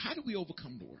world. But how do we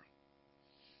overcome the world?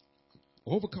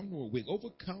 Overcome the world. We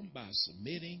overcome by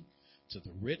submitting to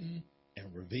the written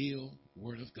and revealed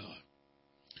word of God.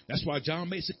 That's why John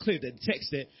makes it clear that the text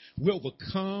said we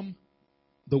overcome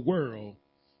the world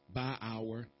by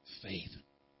our faith.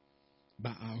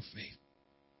 By our faith.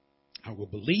 Our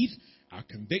belief, our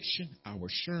conviction, our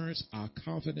assurance, our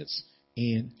confidence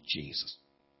in Jesus.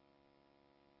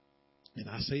 And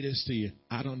I say this to you,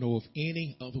 I don't know of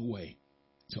any other way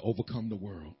to overcome the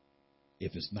world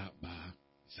if it's not by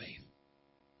faith.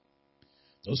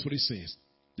 Notice what he says.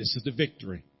 This is the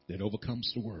victory that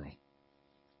overcomes the world.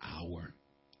 Our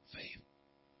faith.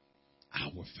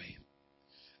 Our faith.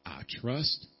 Our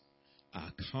trust,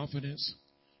 our confidence,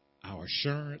 our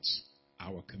assurance,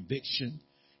 our conviction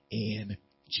in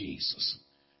Jesus.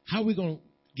 How are we going to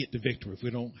get the victory if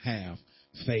we don't have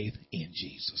faith in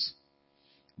Jesus?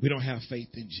 We don't have faith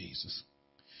in Jesus.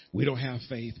 We don't have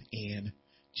faith in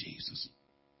Jesus.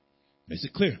 Makes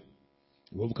it clear.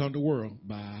 We overcome the world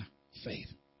by faith.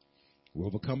 We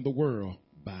overcome the world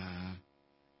by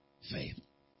faith.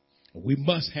 We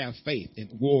must have faith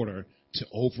in order to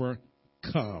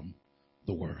overcome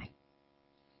the world.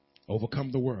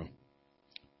 Overcome the world.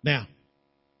 Now,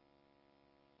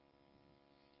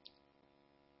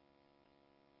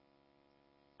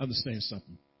 understand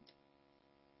something.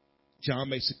 John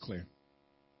makes it clear.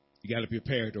 You got to be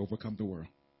prepared to overcome the world.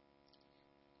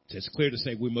 It's clear to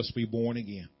say we must be born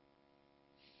again.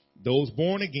 Those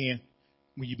born again,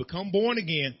 when you become born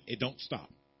again, it don't stop.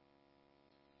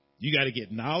 You got to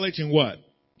get knowledge and what?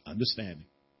 Understanding.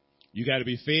 You got to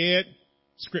be fed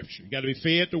Scripture. You got to be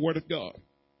fed the Word of God.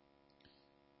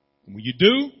 And when you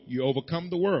do, you overcome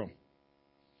the world.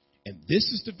 And this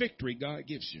is the victory God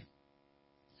gives you.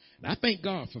 And I thank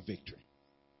God for victory.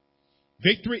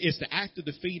 Victory is the act of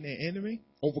defeating an enemy,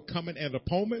 overcoming an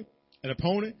opponent,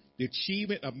 the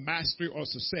achievement of mastery or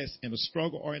success in a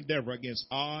struggle or endeavor against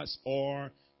odds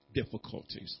or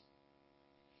difficulties.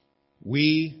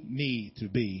 We need to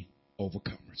be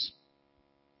overcomers.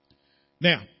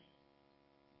 Now,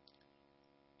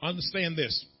 understand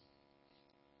this.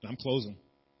 I'm closing.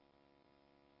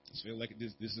 I feel like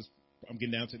I'm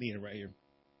getting down to the end right here.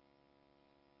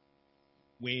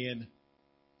 When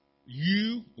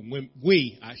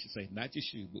we, I should say, not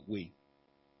just you, but when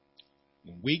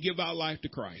we give our life to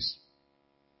Christ,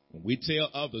 when we tell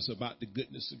others about the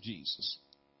goodness of Jesus,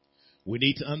 we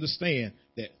need to understand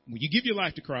that when you give your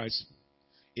life to Christ,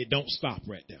 it don't stop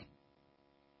right there.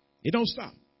 It don't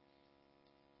stop.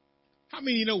 How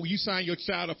many of you know when you sign your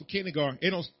child up for kindergarten, they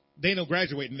don't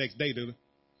graduate the next day, do they?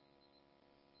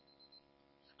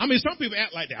 I mean, some people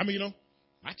act like that. I mean,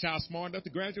 my child's smart enough to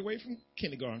graduate from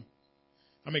kindergarten.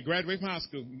 Graduate from high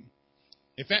school.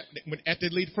 In fact, after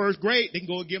they leave first grade, they can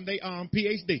go and give them their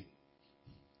PhD.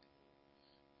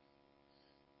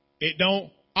 It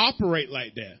don't operate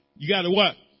like that. You got to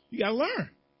what? You got to learn.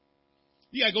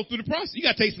 You got to go through the process. You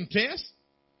got to take some tests.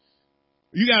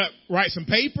 You got to write some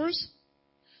papers.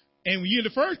 And when you're in the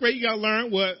first grade, you got to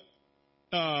learn what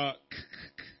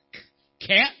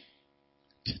cat,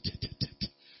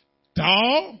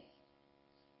 dog.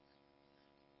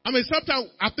 Sometimes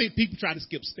I think people try to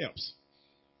skip steps.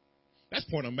 That's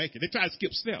the point I'm making. They try to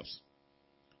skip steps.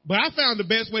 But I found the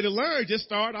best way to learn, just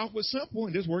start off with simple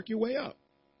and just work your way up.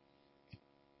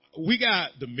 We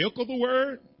got the milk of the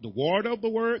word, the water of the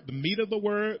word, the meat of the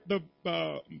word, the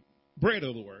bread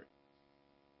of the word.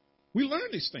 We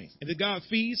learn these things. And if God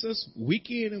feeds us week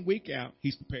in and week out,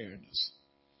 he's preparing us.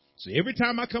 So every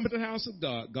time I come into the house of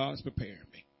God, God's preparing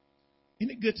me.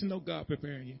 Isn't it good to know God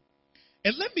preparing you?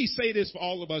 And let me say this for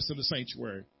all of us in the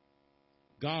sanctuary.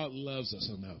 God loves us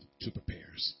enough to prepare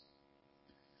us.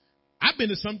 I've been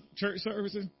to some church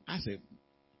services. I ain't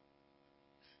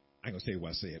going to say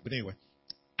what I said, but anyway.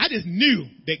 I just knew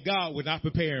that God was not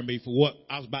preparing me for what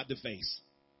I was about to face.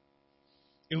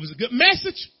 It was a good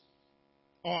message.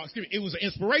 It was an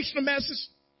inspirational message.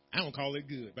 I don't call it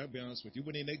good, but I'll be honest with you. It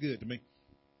wasn't that good to me.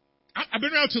 I've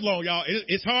been around too long, y'all.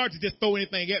 It's hard to just throw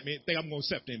anything at me and think I'm going to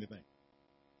accept anything.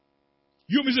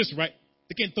 You're a musician, right?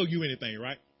 They can't throw you anything,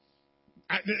 right?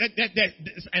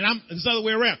 It's the other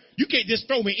way around. You can't just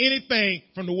throw me anything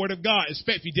from the Word of God and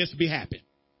expect me just to be happy.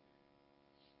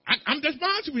 I'm just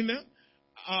honest with you now.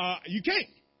 You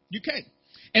can't.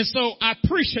 And so I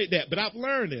appreciate that, but I've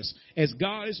learned this as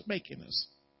God is making us.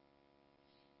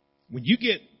 When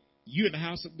you're in the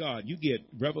house of God, you get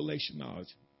revelation knowledge.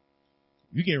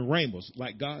 You get rainbows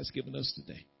like God's given us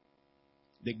today.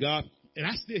 That God, and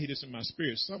I still hear this in my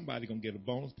spirit, somebody going to get a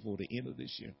bonus before the end of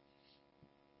this year.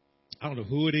 I don't know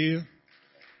who it is.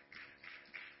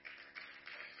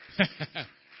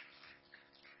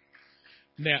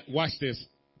 Now, watch this.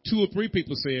 2 or 3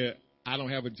 people said, I don't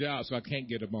have a job, so I can't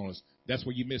get a bonus. That's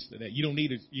where you missed it. You don't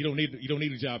need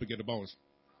a job to get a bonus.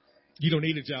 You don't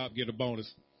need a job to get a bonus.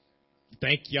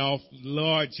 Thank y'all,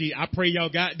 Lord. Gee, I pray y'all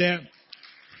got that.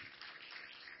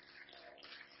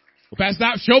 Well, Pastor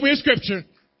Dobbs, show me a scripture.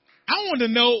 I want to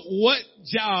know what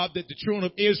job that the children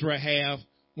of Israel have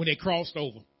when they crossed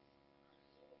over.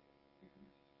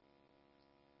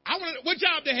 I want to know what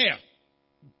job they have.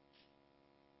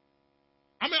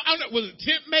 I don't know, was it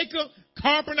tent maker,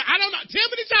 carpenter? I don't know. Tell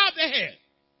me the job they had.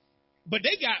 But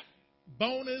they got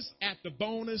bonus after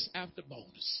bonus after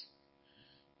bonus.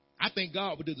 I think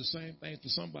God would do the same thing for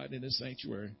somebody in this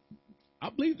sanctuary. I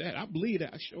believe that. I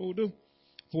sure do.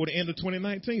 For the end of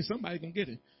 2019, somebody's going to get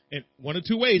it. And one of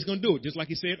 2 ways he's going to do it. Just like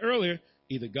he said earlier,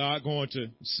 either God going to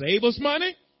save us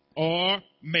money or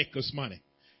make us money.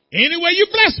 Any way you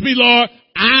bless me, Lord,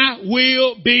 I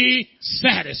will be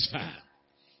satisfied.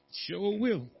 Sure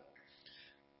will.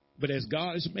 But as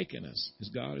God is making us,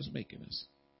 He's making us,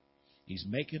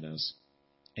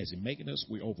 as He's making us,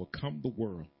 we overcome the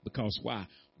world. Because why?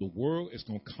 The world is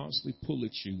going to constantly pull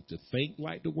at you to think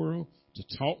like the world, to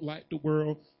talk like the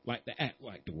world, like to act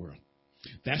like the world.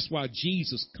 That's why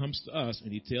Jesus comes to us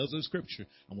and He tells us scripture,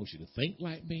 I want you to think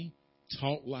like me,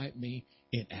 talk like me,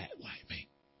 and act like me.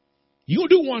 You're going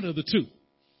to do one of the two.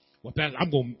 Well, Pastor,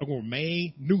 I'm going to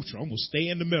remain neutral. I'm going to stay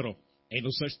in the middle. Ain't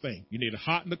no such thing. You need a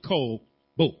hot and a cold.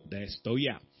 Boom. That's throw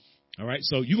you out. All right.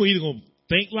 So you're either going to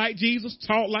think like Jesus,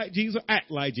 talk like Jesus,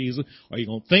 act like Jesus, or you're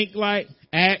going to think like,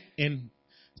 act, and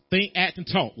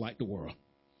talk like the world.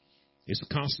 It's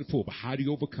a constant pull. But how do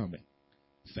you overcome it?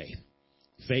 Faith.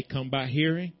 Faith comes by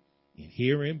hearing, and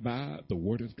hearing by the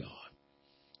word of God.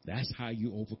 That's how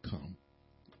you overcome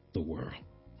the world.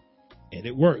 And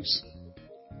it works.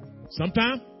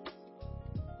 Sometimes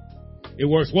it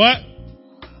works what?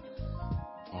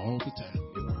 All the time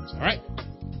it works. All right?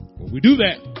 When we do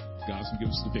that, God's going to give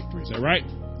us the victory. Is that right?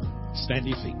 Stand to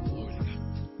your feet. Glory to God.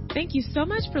 Thank you so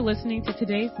much for listening to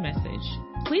today's message.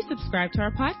 Please subscribe to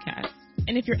our podcast.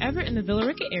 And if you're ever in the Villa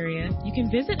Rica area, you can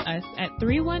visit us at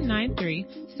 3193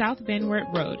 South Van Wert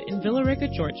Road in Villa Rica,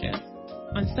 Georgia,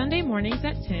 on Sunday mornings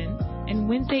at 10 and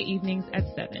Wednesday evenings at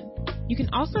 7. You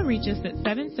can also reach us at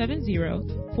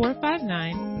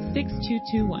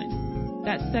 770-459-6221.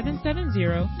 That's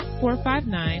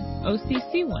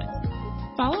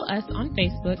 770-459-OCC1. Follow us on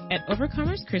Facebook at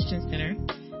Overcomers Christian Center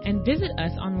and visit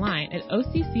us online at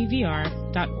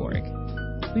occvr.org.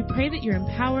 We pray that you're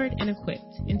empowered and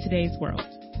equipped in today's world.